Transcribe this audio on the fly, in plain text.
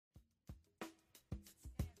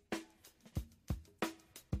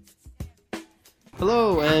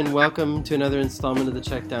Hello and welcome to another installment of the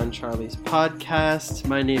Check Down Charlie's podcast.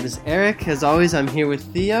 My name is Eric. As always, I'm here with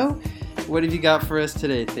Theo. What have you got for us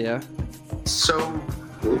today, Theo? So,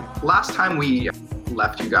 last time we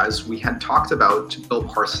left you guys, we had talked about Bill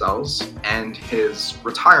Parcells and his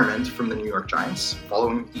retirement from the New York Giants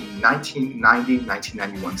following the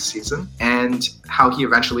 1990-1991 season, and how he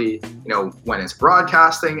eventually, went into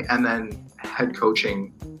broadcasting and then head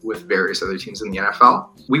coaching with various other teams in the NFL.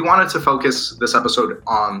 We wanted to focus this episode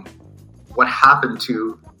on what happened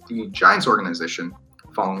to the Giants organization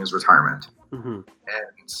following his retirement, and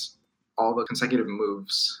all the consecutive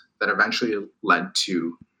moves that eventually led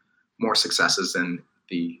to more successes in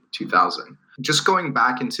the 2000. Just going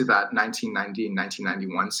back into that 1990 and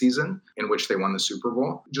 1991 season in which they won the Super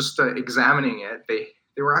Bowl, just examining it,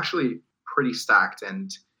 they were actually pretty stacked,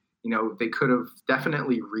 and they could have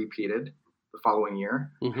definitely repeated the following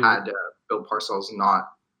year had Bill Parcells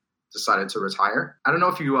not decided to retire. I don't know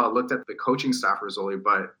if you looked at the coaching staff, Rizzoli,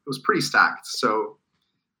 but it was pretty stacked. So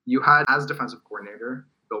you had, as defensive coordinator,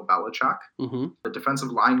 Bill Belichick. The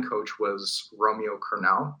defensive line coach was Romeo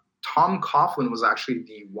Crennel. Tom Coughlin was actually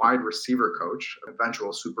the wide receiver coach,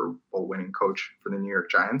 eventual Super Bowl winning coach for the New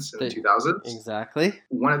York Giants in the 2000s. Exactly.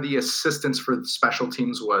 One of the assistants for the special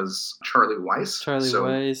teams was Charlie Weis.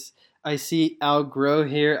 Weis. I see Al Groh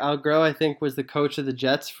here. Al Groh, I think, was the coach of the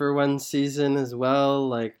Jets for one season as well.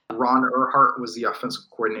 Ron Erhardt was the offensive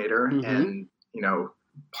coordinator, and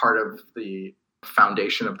part of the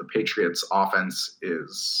foundation of the Patriots offense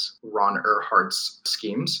is Ron Erhardt's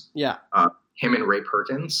schemes. Yeah. Him and Ray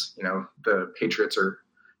Perkins. The Patriots are,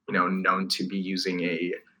 known to be using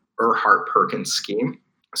a Erhardt-Perkins scheme.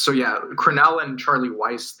 So yeah, Crennel and Charlie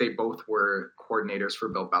Weis, they both were coordinators for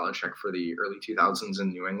Bill Belichick for the early 2000s in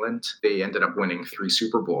New England. They ended up winning 3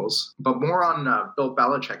 Super Bowls. But more on Bill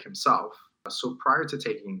Belichick himself. So prior to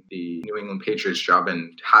taking the New England Patriots job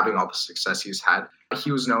and having all the success he's had,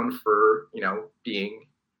 he was known for, being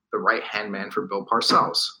the right-hand man for Bill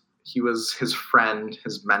Parcells. He was his friend,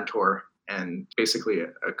 his mentor, and basically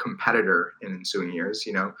a competitor in ensuing years.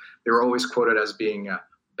 They were always quoted as being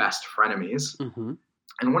best frenemies.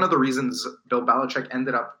 And one of the reasons Bill Belichick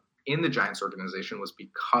ended up in the Giants organization was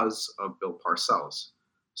because of Bill Parcells.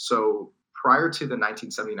 So prior to the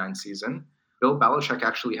 1979 season, Bill Belichick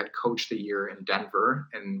actually had coached a year in Denver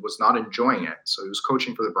and was not enjoying it. So he was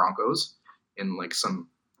coaching for the Broncos in some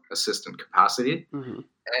assistant capacity.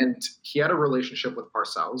 And he had a relationship with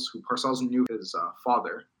Parcells, who Parcells knew his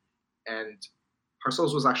father. And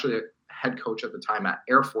Parcells was actually a head coach at the time at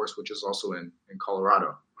Air Force, which is also in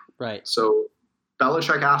Colorado. Right. So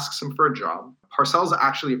Belichick asks him for a job. Parcells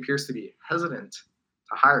actually appears to be hesitant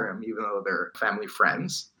to hire him, even though they're family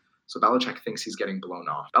friends. So Belichick thinks he's getting blown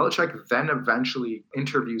off. Belichick then eventually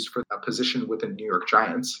interviews for a position with the New York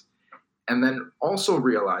Giants, and then also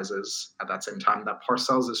realizes at that same time that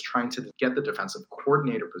Parcells is trying to get the defensive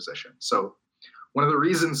coordinator position. So one of the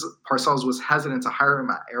reasons Parcells was hesitant to hire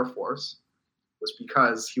him at Air Force was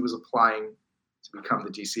because he was applying to become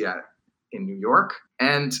the DC in New York.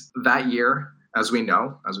 And that year, as we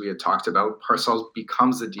know, as we had talked about, Parcells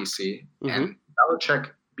becomes the DC, and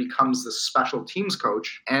Belichick becomes the special teams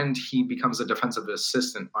coach, and he becomes a defensive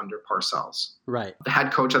assistant under Parcells. Right. The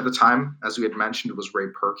head coach at the time, as we had mentioned, was Ray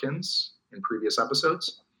Perkins in previous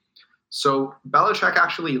episodes. So Belichick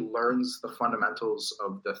actually learns the fundamentals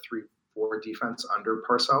of the 3-4 defense under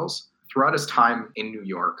Parcells. Throughout his time in New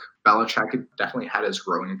York, Belichick definitely had his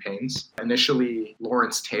growing pains. Initially,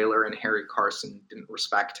 Lawrence Taylor and Harry Carson didn't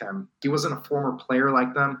respect him. He wasn't a former player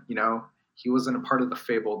like them, He wasn't a part of the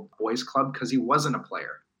fabled boys club because he wasn't a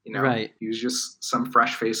player, Right. He was just some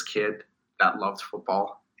fresh-faced kid that loved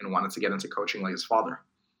football and wanted to get into coaching like his father.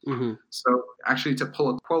 So actually, to pull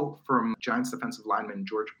a quote from Giants defensive lineman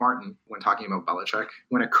George Martin when talking about Belichick,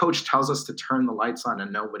 when a coach tells us to turn the lights on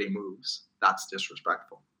and nobody moves, that's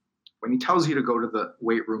disrespectful. When he tells you to go to the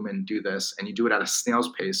weight room and do this, and you do it at a snail's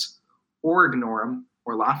pace, or ignore him,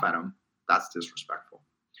 or laugh at him, that's disrespectful.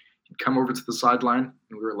 He'd come over to the sideline,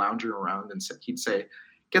 and we were lounging around, and he'd say,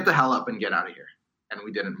 "Get the hell up and get out of here." And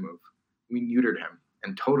we didn't move. We neutered him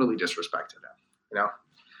and totally disrespected him,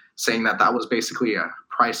 saying that was basically a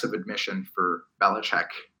price of admission for Belichick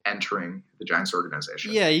entering the Giants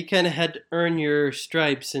organization. Yeah, you kind of had to earn your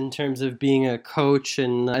stripes in terms of being a coach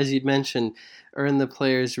and, as you'd mentioned, earn the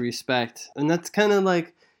players' respect. And that's kind of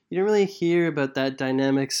you don't really hear about that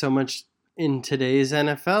dynamic so much in today's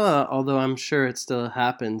NFL, although I'm sure it still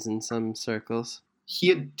happens in some circles.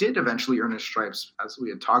 He did eventually earn his stripes, as we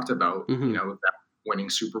had talked about, that winning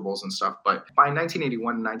Super Bowls and stuff. But by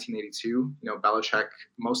 1981 and 1982, Belichick,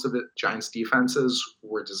 most of the Giants defenses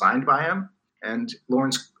were designed by him. And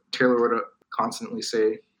Lawrence Taylor would constantly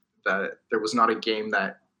say that there was not a game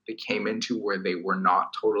that they came into where they were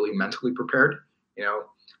not totally mentally prepared.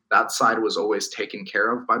 That side was always taken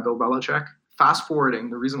care of by Bill Belichick. Fast forwarding,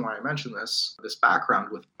 the reason why I mentioned this background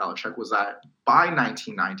with Belichick was that by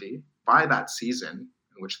 1990, by that season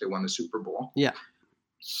in which they won the Super Bowl,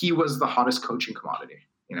 he was the hottest coaching commodity.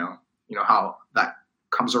 You know how that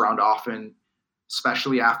comes around often,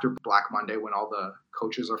 especially after Black Monday when all the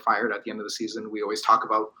coaches are fired at the end of the season. We always talk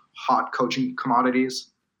about hot coaching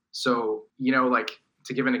commodities. So,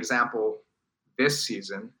 to give an example, this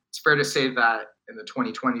season, it's fair to say that in the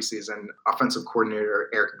 2020 season, offensive coordinator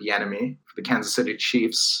Eric Bieniemy for the Kansas City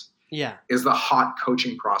Chiefs is the hot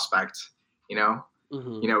coaching prospect,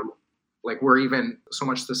 we're even so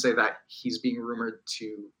much to say that he's being rumored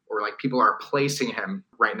to, or people are placing him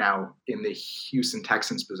right now in the Houston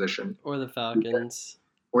Texans position. Or the Falcons.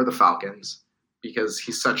 Because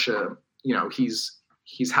he's such a,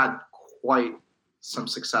 he's had quite some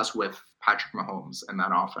success with Patrick Mahomes and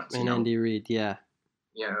that offense. And Andy Reid,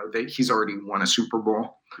 he's already won a Super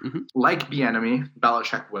Bowl. Mm-hmm. Like Bieniemy,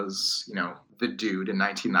 Belichick was, the dude in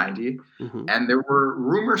 1990. Mm-hmm. And there were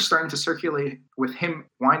rumors starting to circulate with him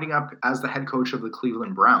winding up as the head coach of the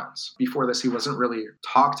Cleveland Browns. Before this, he wasn't really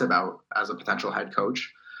talked about as a potential head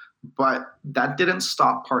coach. But that didn't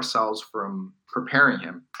stop Parcells from preparing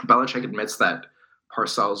him. Belichick admits that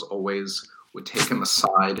Parcells always would take him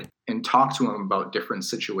aside and talk to him about different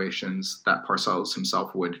situations that Parcells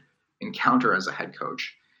himself would encounter as a head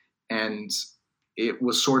coach. And it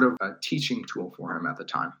was sort of a teaching tool for him at the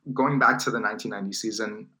time. Going back to the 1990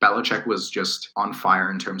 season, Belichick was just on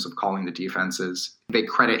fire in terms of calling the defenses. They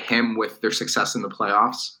credit him with their success in the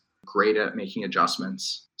playoffs, great at making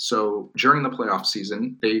adjustments. So during the playoff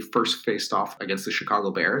season, they first faced off against the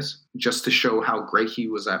Chicago Bears, just to show how great he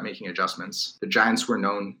was at making adjustments. The Giants were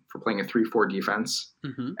known for playing a 3-4 defense,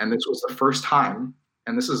 and this was the first time,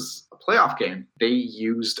 and this is a playoff game, they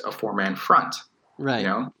used a 4-man front. Right.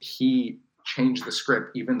 He changed the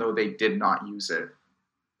script, even though they did not use it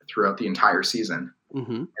throughout the entire season.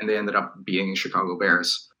 Mm-hmm. And they ended up beating the Chicago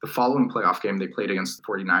Bears. The following playoff game, they played against the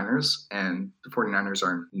 49ers, and the 49ers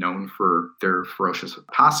are known for their ferocious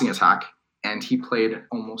passing attack, and he played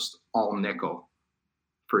almost all nickel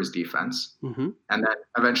for his defense. Mm-hmm. And then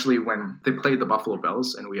eventually when they played the Buffalo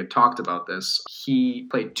Bills, and we had talked about this, he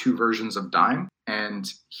played 2 versions of dime,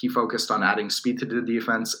 and he focused on adding speed to the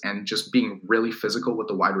defense and just being really physical with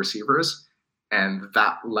the wide receivers. And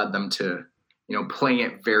that led them to, playing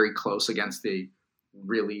it very close against the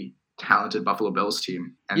really talented Buffalo Bills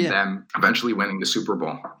team and them eventually winning the Super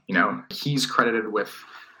Bowl. He's credited with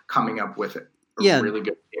coming up with a really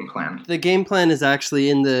good game plan. The game plan is actually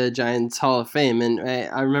in the Giants Hall of Fame. And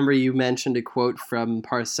I remember you mentioned a quote from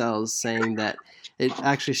Parcells saying that it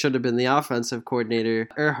actually should have been the offensive coordinator,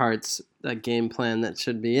 Erhardt's game plan that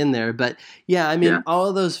should be in there. But all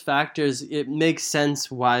of those factors, it makes sense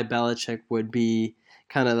why Belichick would be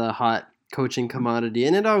kind of the hot coaching commodity.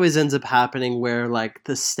 And it always ends up happening where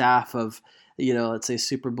the staff of, let's say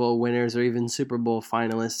Super Bowl winners or even Super Bowl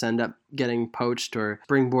finalists end up getting poached or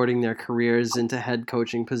springboarding their careers into head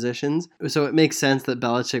coaching positions. So it makes sense that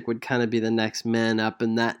Belichick would kind of be the next man up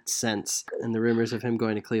in that sense, and the rumors of him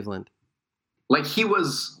going to Cleveland. He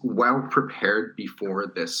was well prepared before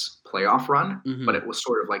this playoff run, but it was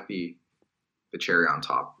sort of like the cherry on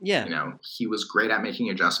top. Yeah. He was great at making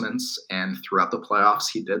adjustments, and throughout the playoffs,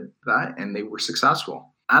 he did that, and they were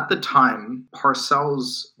successful. At the time,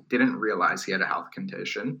 Parcells didn't realize he had a health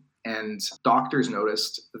condition, and doctors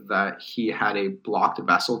noticed that he had a blocked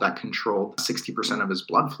vessel that controlled 60% of his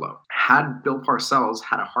blood flow. Had Bill Parcells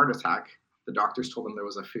had a heart attack, the doctors told him there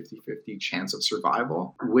was a 50-50 chance of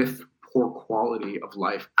survival with poor quality of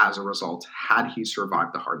life as a result had he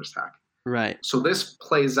survived the heart attack. Right. So this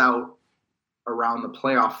plays out around the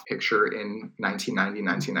playoff picture in 1990,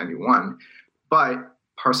 1991, but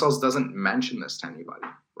Parcells doesn't mention this to anybody,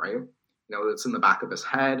 right? It's in the back of his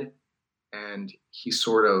head, and he's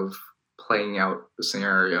sort of playing out the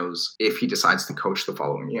scenarios if he decides to coach the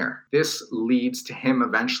following year. This leads to him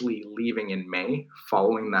eventually leaving in May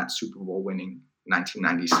following that Super Bowl winning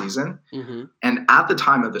 1990 season. Mm-hmm. And at the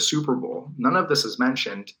time of the Super Bowl, none of this is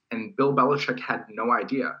mentioned, and Bill Belichick had no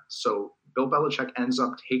idea. So Bill Belichick ends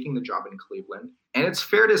up taking the job in Cleveland. And it's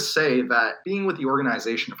fair to say that being with the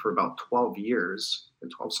organization for about 12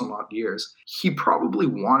 some odd years, he probably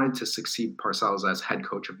wanted to succeed Parcells as head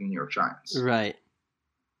coach of the New York Giants. Right.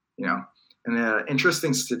 And an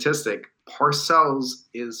interesting statistic, Parcells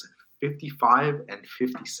is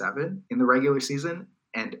 55-57 in the regular season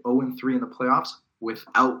and 0-3 in the playoffs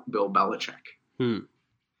without Bill Belichick. Hmm.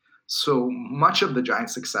 So much of the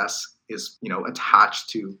Giants' success is, attached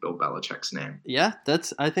to Bill Belichick's name. Yeah,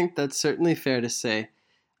 I think that's certainly fair to say.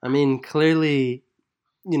 I mean, clearly,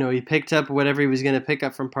 he picked up whatever he was going to pick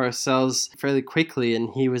up from Parcells fairly quickly, and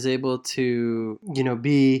he was able to,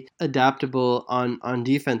 be adaptable on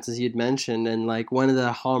defense, as you'd mentioned. And like one of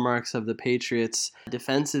the hallmarks of the Patriots'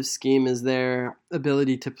 defensive scheme is their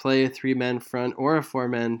ability to play a 3-man front or a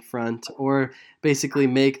 4-man front, or basically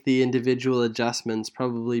make the individual adjustments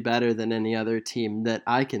probably better than any other team that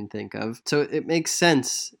I can think of. So it makes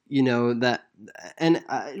sense, that, and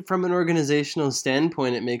from an organizational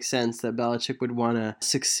standpoint, it makes sense that Belichick would want to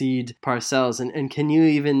succeed Parcells. And can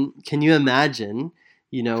you imagine,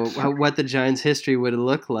 what the Giants' history would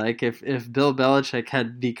look like if Bill Belichick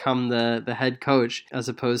had become the head coach as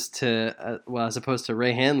opposed to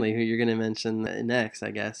Ray Handley, who you're going to mention next, I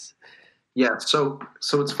guess. Yeah, so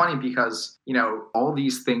it's funny because, all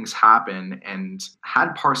these things happen, and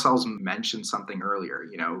had Parcells mentioned something earlier,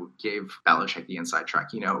 gave Belichick the inside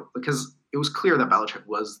track, because it was clear that Belichick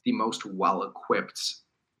was the most well-equipped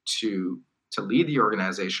to lead the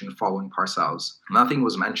organization following Parcells. Nothing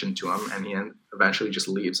was mentioned to him, and he eventually just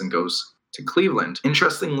leaves and goes to Cleveland.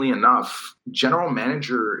 Interestingly enough, general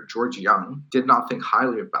manager George Young did not think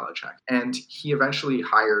highly of Belichick, and he eventually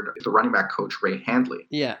hired the running back coach Ray Handley.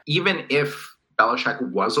 Yeah. Even if Belichick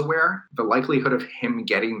was aware, the likelihood of him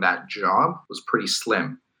getting that job was pretty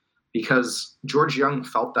slim, because George Young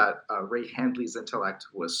felt that Ray Handley's intellect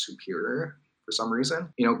was superior for some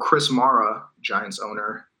reason. Chris Mara, Giants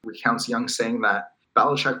owner, recounts Young saying that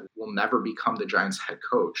Belichick will never become the Giants head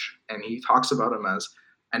coach, and he talks about him as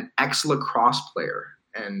an ex-lacrosse player,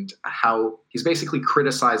 and how he's basically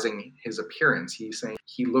criticizing his appearance. He's saying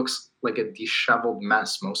he looks like a disheveled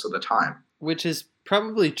mess most of the time. Which is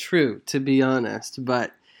probably true, to be honest,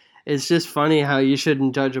 but it's just funny how you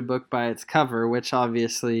shouldn't judge a book by its cover, which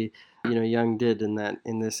obviously, Young did in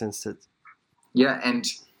this instance. Yeah, and,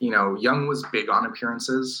 Young was big on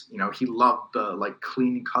appearances. He loved the,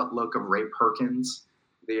 clean-cut look of Ray Perkins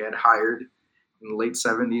they had hired in the late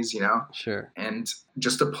 70s, Sure. And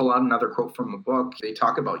just to pull out another quote from the book, they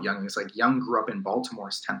talk about Young. It's like, Young grew up in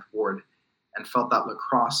Baltimore's 10th Ward and felt that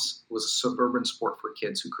lacrosse was a suburban sport for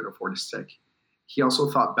kids who could afford a stick. He also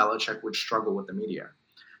thought Belichick would struggle with the media.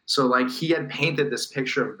 So, he had painted this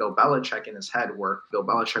picture of Bill Belichick in his head, where Bill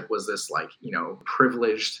Belichick was this,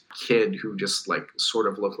 privileged kid who just,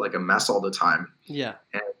 sort of looked like a mess all the time. Yeah.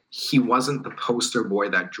 And he wasn't the poster boy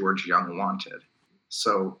that George Young wanted.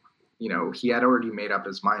 So, he had already made up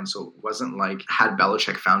his mind. So it wasn't like, had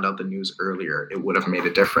Belichick found out the news earlier, it would have made a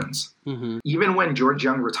difference. Mm-hmm. Even when George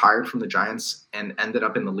Young retired from the Giants and ended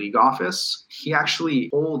up in the league office, he actually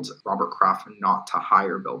told Robert Kraft not to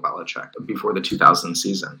hire Bill Belichick before the 2000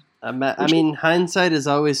 season. I mean, hindsight is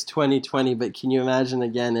always 20/20, but can you imagine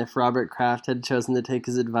again if Robert Kraft had chosen to take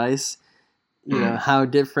his advice, how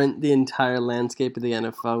different the entire landscape of the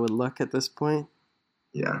NFL would look at this point?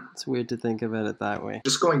 Yeah. It's weird to think about it that way.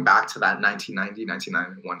 Just going back to that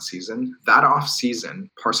 1990-1991 season, that off season,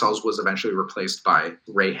 Parcells was eventually replaced by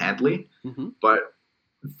Ray Handley. Mm-hmm. But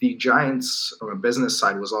the Giants, from a business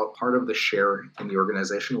side, was all part of the share in the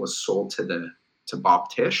organization was sold to Bob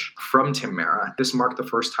Tisch from Tim Mara. This marked the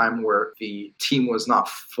first time where the team was not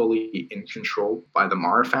fully in control by the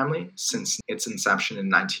Mara family since its inception in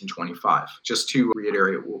 1925. Just to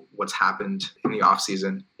reiterate what's happened in the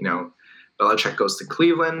offseason, Belichick goes to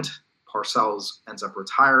Cleveland, Parcells ends up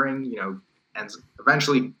retiring, and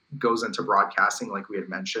eventually goes into broadcasting like we had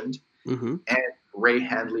mentioned. Mm-hmm. And Ray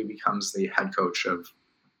Handley becomes the head coach of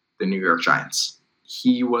the New York Giants.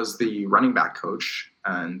 He was the running back coach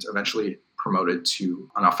and eventually promoted to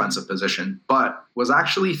an offensive position, but was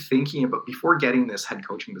actually thinking about, before getting this head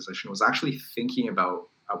coaching position, was actually thinking about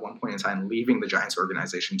at one point in time leaving the Giants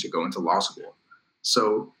organization to go into law school.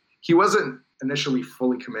 So he wasn't initially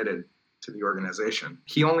fully committed to the organization.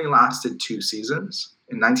 He only lasted 2 seasons,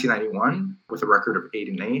 in 1991 with a record of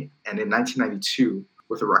 8-8, and in 1992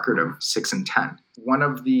 with a record of 6-10. One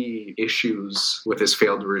of the issues with his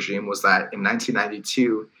failed regime was that in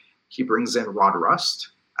 1992, he brings in Rod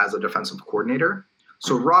Rust as a defensive coordinator.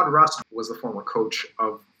 So Rod Rust was the former coach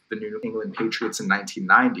of the New England Patriots in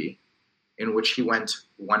 1990, in which he went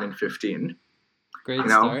 1-15. Great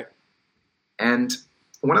start. And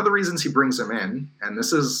one of the reasons he brings him in, and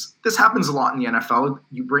this happens a lot in the NFL,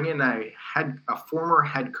 you bring in a former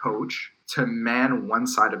head coach to man one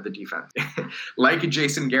side of the defense, like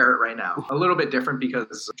Jason Garrett right now. A little bit different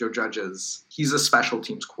because Joe Judge he's a special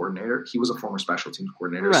teams coordinator. He was a former special teams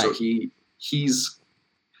coordinator, right. So he's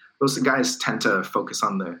those guys tend to focus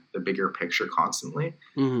on the bigger picture constantly.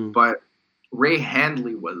 Mm-hmm. But Ray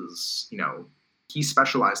Handley was, he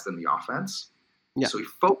specialized in the offense. Yeah. So he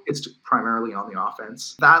focused primarily on the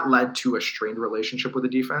offense. That led to a strained relationship with the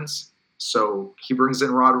defense. So he brings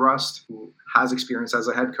in Rod Rust, who has experience as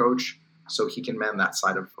a head coach, so he can man that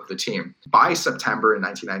side of the team. By September in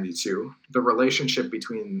 1992, the relationship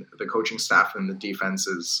between the coaching staff and the defense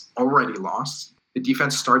is already lost. The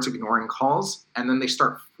defense starts ignoring calls, and then they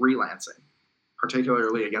start freelancing,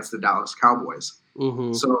 particularly against the Dallas Cowboys.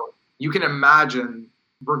 Mm-hmm. So you can imagine,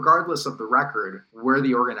 regardless of the record, where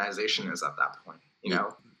the organization is at that point.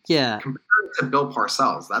 Yeah. Compared to Bill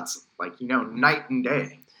Parcells, that's night and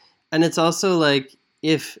day. And it's also like,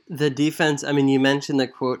 if the defense, I mean, you mentioned the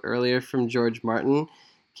quote earlier from George Martin.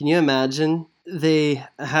 Can you imagine? They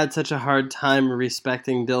had such a hard time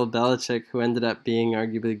respecting Bill Belichick, who ended up being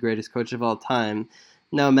arguably the greatest coach of all time.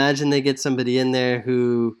 Now imagine they get somebody in there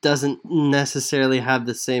who doesn't necessarily have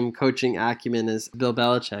the same coaching acumen as Bill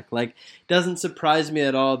Belichick. Like, it doesn't surprise me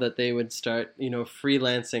at all that they would start,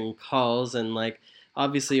 freelancing calls, and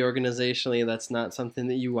obviously organizationally that's not something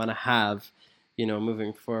that you want to have,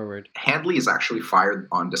 moving forward. Handley is actually fired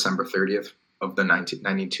on December 30th of the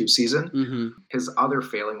 1992 season. Mm-hmm. His other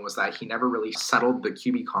failing was that he never really settled the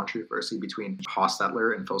QB controversy between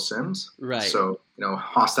Hostetler and Phil Simms. Right. So,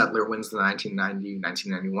 Hostetler wins the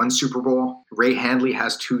 1990-1991 Super Bowl. Ray Handley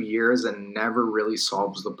has 2 years and never really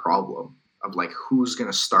solves the problem of who's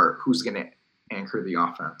going to start, who's going to anchor the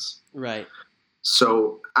offense. Right.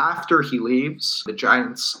 So after he leaves, the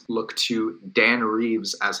Giants look to Dan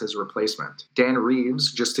Reeves as his replacement. Dan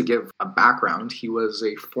Reeves, just to give a background, he was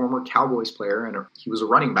a former Cowboys player and he was a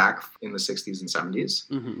running back in the 60s and 70s.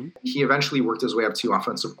 Mm-hmm. He eventually worked his way up to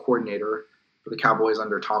offensive coordinator for the Cowboys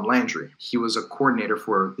under Tom Landry. He was a coordinator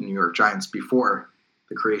for the New York Giants before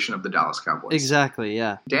the creation of the Dallas Cowboys. Exactly,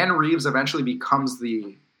 yeah. Dan Reeves eventually becomes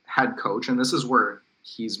the head coach, and this is where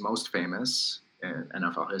he's most famous in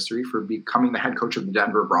NFL history, for becoming the head coach of the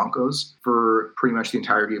Denver Broncos for pretty much the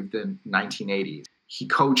entirety of the 1980s. He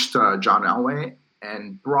coached John Elway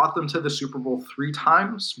and brought them to the Super Bowl 3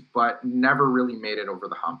 times, but never really made it over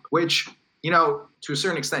the hump, which, to a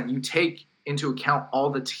certain extent, you take into account all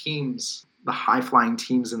the teams, the high-flying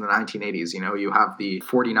teams in the 1980s. You have the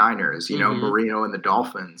 49ers, Mm-hmm. Marino and the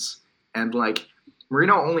Dolphins, and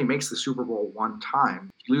Marino only makes the Super Bowl 1 time.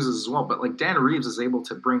 He loses as well. But Dan Reeves is able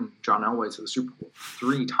to bring John Elway to the Super Bowl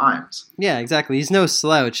 3 times. Yeah, exactly. He's no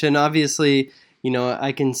slouch. And obviously,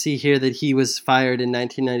 I can see here that he was fired in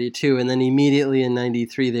 1992, and then immediately in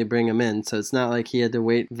 93 they bring him in. So it's not like he had to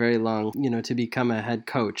wait very long, to become a head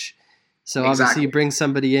coach. So obviously you bring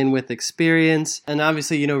somebody in with experience. And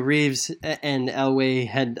obviously, Reeves and Elway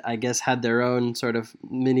had their own sort of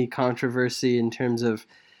mini controversy in terms of,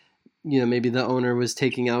 maybe the owner was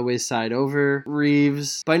taking Elway's side over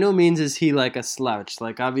Reeves. By no means is he a slouch.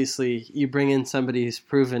 Obviously, you bring in somebody who's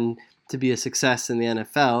proven to be a success in the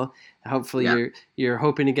NFL. Hopefully, you're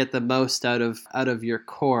hoping to get the most out of your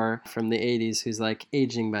core from the 80s, who's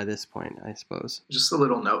aging by this point, I suppose. Just a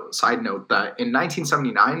little side note that in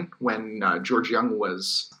 1979, when George Young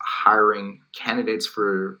was hiring candidates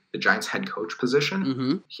for the Giants head coach position,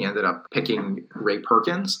 Mm-hmm. he ended up picking Ray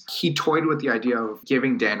Perkins. He toyed with the idea of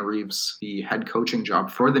giving Dan Reeves the head coaching job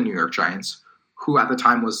for the New York Giants, who at the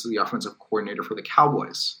time was the offensive coordinator for the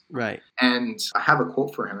Cowboys. Right. And I have a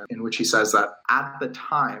quote for him in which he says that, at the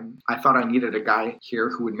time, I thought I needed a guy here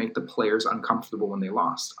who would make the players uncomfortable when they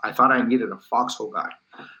lost. I thought I needed a foxhole guy.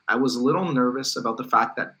 I was a little nervous about the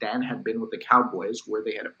fact that Dan had been with the Cowboys, where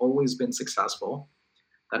they had always been successful,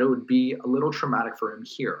 that it would be a little traumatic for him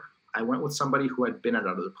here. I went with somebody who had been at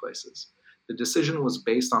other places. The decision was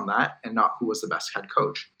based on that and not who was the best head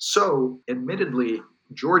coach. So, admittedly,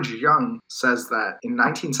 George Young says that in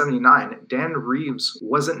 1979, Dan Reeves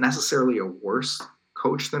wasn't necessarily a worse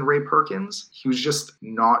coach than Ray Perkins. He was just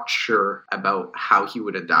not sure about how he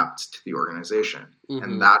would adapt to the organization. Mm-hmm.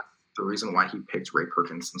 And that's the reason why he picked Ray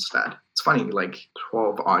Perkins instead. It's funny,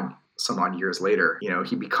 12 some odd years later,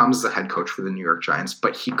 he becomes the head coach for the New York Giants,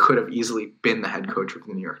 but he could have easily been the head coach of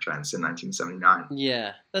the New York Giants in 1979.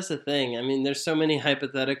 Yeah, that's the thing. I mean, there's so many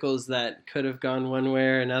hypotheticals that could have gone one way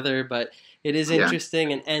or another, but it is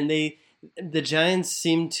interesting. And the Giants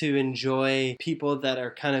seem to enjoy people that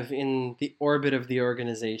are kind of in the orbit of the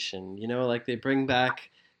organization. They bring back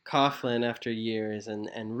Coughlin after years, and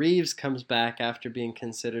Reeves comes back after being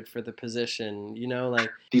considered for the position.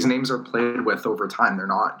 These names are played with over time. They're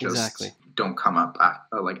not just don't come up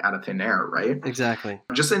out of thin air, right? Exactly.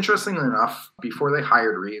 Just interestingly enough, before they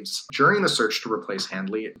hired Reeves, during the search to replace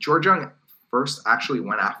Handley, George Young first actually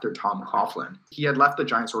went after Tom Coughlin. He had left the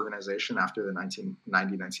Giants organization after the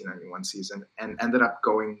 1990-1991 season and ended up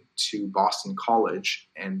going to Boston College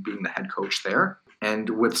and being the head coach there, and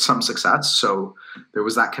with some success. So there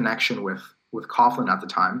was that connection with with Coughlin at the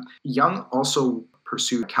time. Young also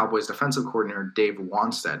pursued Cowboys defensive coordinator Dave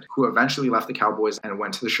Wanstead, who eventually left the Cowboys and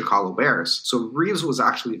went to the Chicago Bears. So Reeves was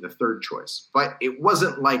actually the third choice. But it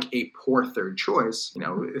wasn't like a poor third choice.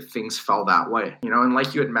 If things fell that way. And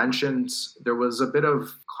like you had mentioned, there was a bit of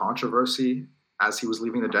controversy as he was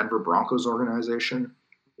leaving the Denver Broncos organization.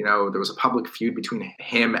 There was a public feud between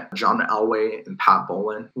him, John Elway, and Pat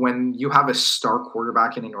Bowlen. When you have a star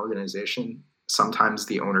quarterback in an organization, sometimes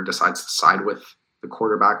the owner decides to side with the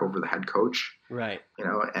quarterback over the head coach. Right.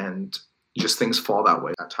 And just things fall that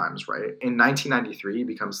way at times, right? In 1993, he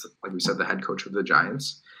becomes, like we said, the head coach of the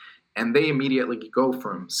Giants. And they immediately go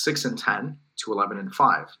from 6-10 to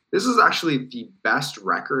 11-5. This is actually the best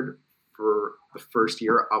record for the first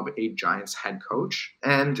year of a Giants head coach.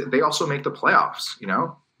 And they also make the playoffs,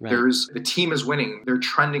 Right. The team is winning. They're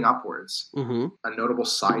trending upwards. Mm-hmm. A notable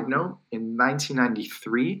side note, in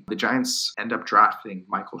 1993, the Giants end up drafting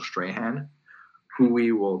Michael Strahan, who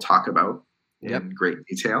we will talk about in great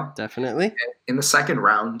detail. Definitely. In the second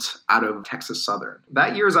round out of Texas Southern.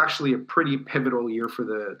 That year is actually a pretty pivotal year for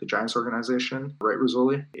the Giants organization, right,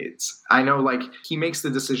 Rizzoli? I know, he makes the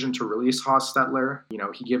decision to release Hostetler.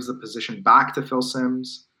 He gives the position back to Phil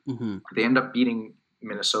Simms. Mm-hmm. They end up beating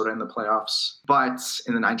Minnesota in the playoffs. But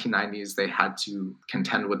in the 1990s, they had to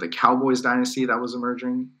contend with the Cowboys dynasty that was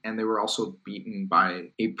emerging. And they were also beaten by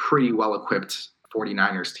a pretty well-equipped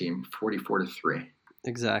 49ers team, 44-3.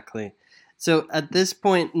 Exactly. So at this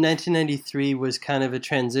point, 1993 was kind of a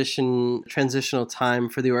transitional time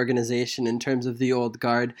for the organization in terms of the old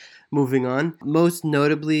guard moving on. Most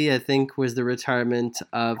notably, I think, was the retirement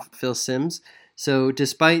of Phil Simms. So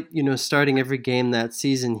despite, starting every game that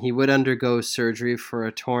season, he would undergo surgery for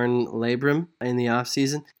a torn labrum in the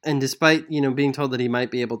offseason. And despite, being told that he might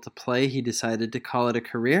be able to play, he decided to call it a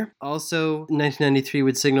career. Also, 1993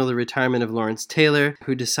 would signal the retirement of Lawrence Taylor,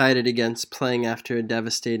 who decided against playing after a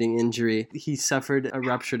devastating injury. He suffered a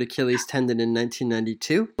ruptured Achilles tendon in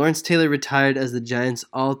 1992. Lawrence Taylor retired as the Giants'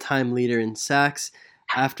 all-time leader in sacks,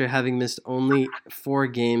 after having missed only 4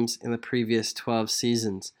 games in the previous 12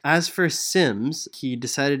 seasons. As for Simms, he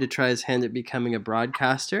decided to try his hand at becoming a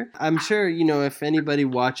broadcaster. I'm sure, if anybody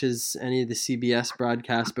watches any of the CBS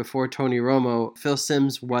broadcasts before Tony Romo, Phil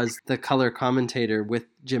Simms was the color commentator with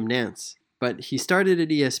Jim Nantz. But he started at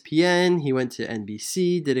ESPN, he went to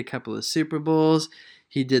NBC, did a couple of Super Bowls.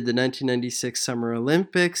 He did the 1996 Summer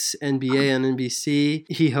Olympics, NBA on NBC.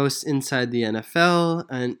 He hosts Inside the NFL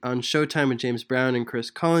and on Showtime with James Brown and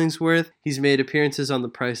Chris Collinsworth. He's made appearances on The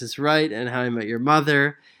Price is Right and How I Met Your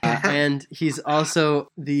Mother. And he's also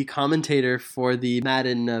the commentator for the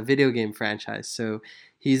Madden video game franchise. So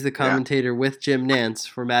he's the commentator with Jim Nantz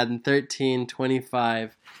for Madden 13,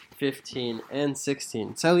 25, 15, and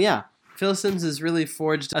 16. So yeah. Phil Simms has really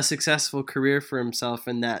forged a successful career for himself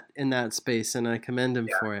in that space, and I commend him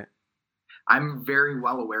for it. I'm very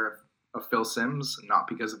well aware of Phil Simms, not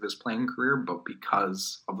because of his playing career, but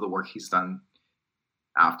because of the work he's done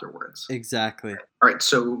afterwards. Exactly. All right,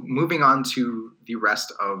 so moving on to the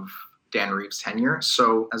rest of Dan Reeves' tenure.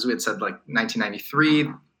 So as we had said,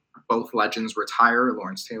 1993, both legends retire,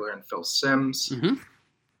 Lawrence Taylor and Phil Simms. Mm-hmm.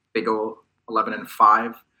 They go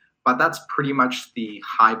 11-5. But that's pretty much the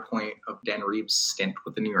high point of Dan Reeves' stint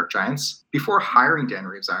with the New York Giants. Before hiring Dan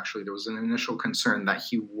Reeves, actually, there was an initial concern that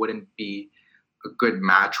he wouldn't be a good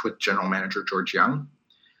match with general manager George Young.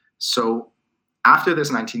 So after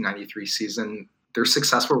this 1993 season, their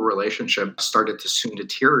successful relationship started to soon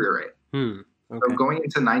deteriorate. Okay. So going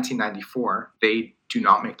into 1994, they do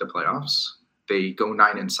not make the playoffs. They go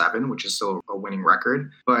 9-7, which is still a winning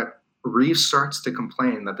record. But Reeves starts to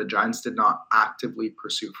complain that the Giants did not actively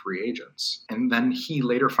pursue free agents. And then he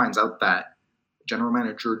later finds out that general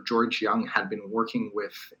manager George Young had been working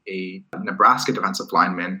with a Nebraska defensive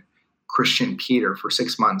lineman, Christian Peter, for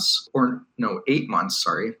 8 months,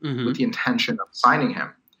 with the intention of signing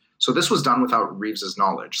him. So this was done without Reeves'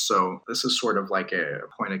 knowledge. So this is sort of like a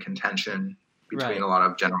point of contention between a lot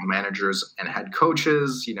of general managers and head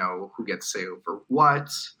coaches, who gets to say over what,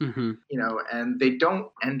 and they don't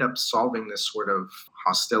end up solving this sort of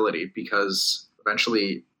hostility because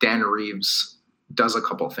eventually Dan Reeves does a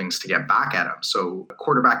couple things to get back at him. So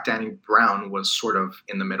quarterback Danny Brown was sort of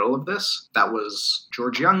in the middle of this. That was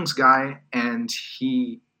George Young's guy, and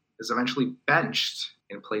he is eventually benched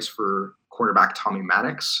in place for quarterback Tommy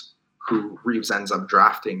Maddox, who Reeves ends up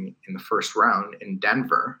drafting in the first round in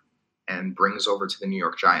Denver and brings over to the New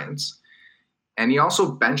York Giants. And he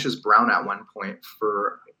also benches Brown at one point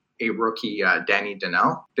for a rookie, Danny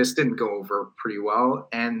Donnell. This didn't go over pretty well.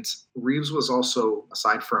 And Reeves was also,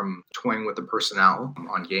 aside from toying with the personnel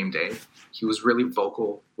on game day, he was really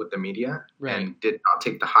vocal with the media and did not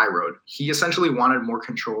take the high road. He essentially wanted more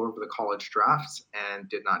control over the college drafts and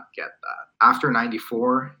did not get that. After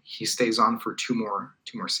 94, he stays on for two more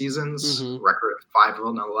seasons, record of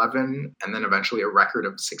 5-11, and then eventually a record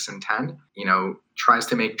of 6-10. Tries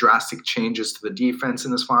to make drastic changes to the defense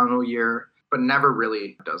in his final year, but never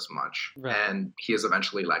really does much. And he is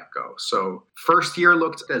eventually let go. So first year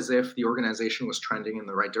looked as if the organization was trending in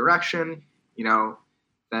the right direction.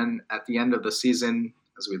 Then at the end of the season,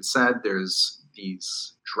 as we had said, there's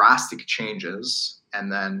these drastic changes, and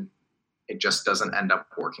then it just doesn't end up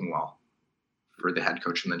working well for the head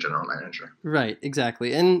coach and the general manager. Right,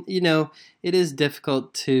 exactly. And, it is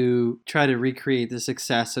difficult to try to recreate the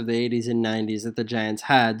success of the 80s and 90s that the Giants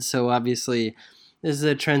had. So obviously, this is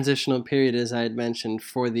a transitional period, as I had mentioned,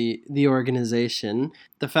 for the organization.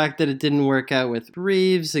 The fact that it didn't work out with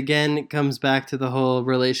Reeves, again, it comes back to the whole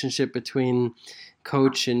relationship between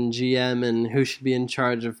coach and GM and who should be in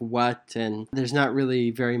charge of what, and there's not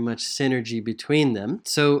really very much synergy between them.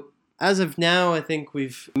 So as of now, I think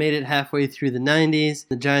we've made it halfway through the 90s.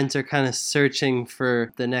 The Giants are kind of searching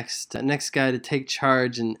for the next guy to take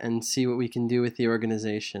charge and see what we can do with the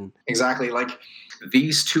organization. Exactly. Like,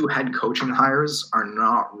 these two head coaching hires are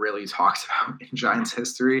not really talked about in Giants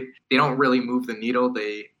history. They don't really move the needle.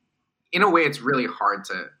 In a way, it's really hard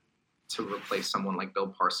to replace someone like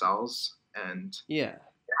Bill Parcells. And it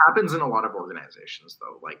happens in a lot of organizations,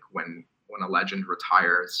 though. Like when a legend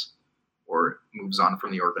retires or moves on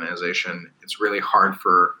from the organization, it's really hard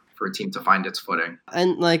for a team to find its footing.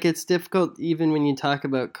 And it's difficult even when you talk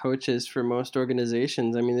about coaches for most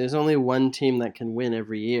organizations. I mean, there's only one team that can win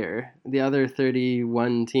every year. The other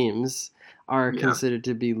 31 teams are considered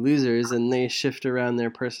to be losers, and they shift around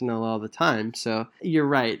their personnel all the time. So you're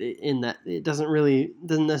right in that it doesn't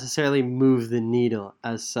necessarily move the needle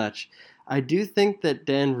as such. I do think that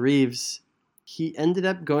Dan Reeves, he ended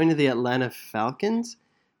up going to the Atlanta Falcons,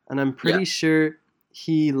 and I'm pretty sure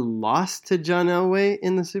he lost to John Elway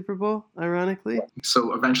in the Super Bowl, ironically.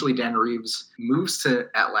 So eventually Dan Reeves moves to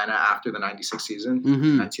Atlanta after the 96 season,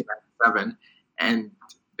 1997, and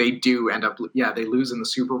they do end up, they lose in the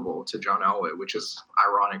Super Bowl to John Elway, which is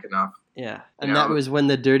ironic enough. Yeah, and that was when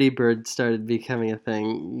the Dirty Bird started becoming a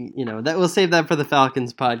thing. That we'll save that for the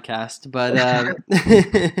Falcons podcast. But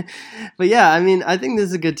but yeah, I mean, I think this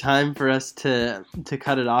is a good time for us to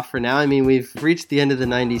cut it off for now. I mean, we've reached the end of the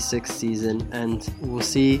 96 season, and we'll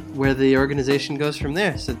see where the organization goes from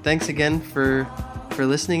there. So thanks again for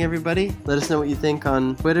listening, everybody. Let us know what you think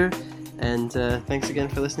on Twitter. And thanks again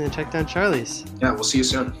for listening to Check Down Charlie's. Yeah, we'll see you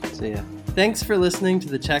soon. See ya. Thanks for listening to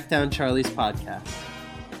the Check Down Charlie's podcast.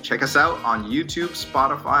 Check us out on YouTube,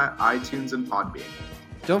 Spotify, iTunes, and Podbean.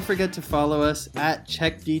 Don't forget to follow us at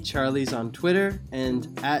CheckDCharlies on Twitter and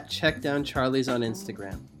at CheckDownCharlies on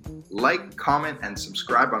Instagram. Like, comment, and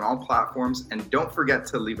subscribe on all platforms, and don't forget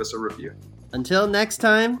to leave us a review. Until next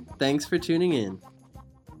time, thanks for tuning in.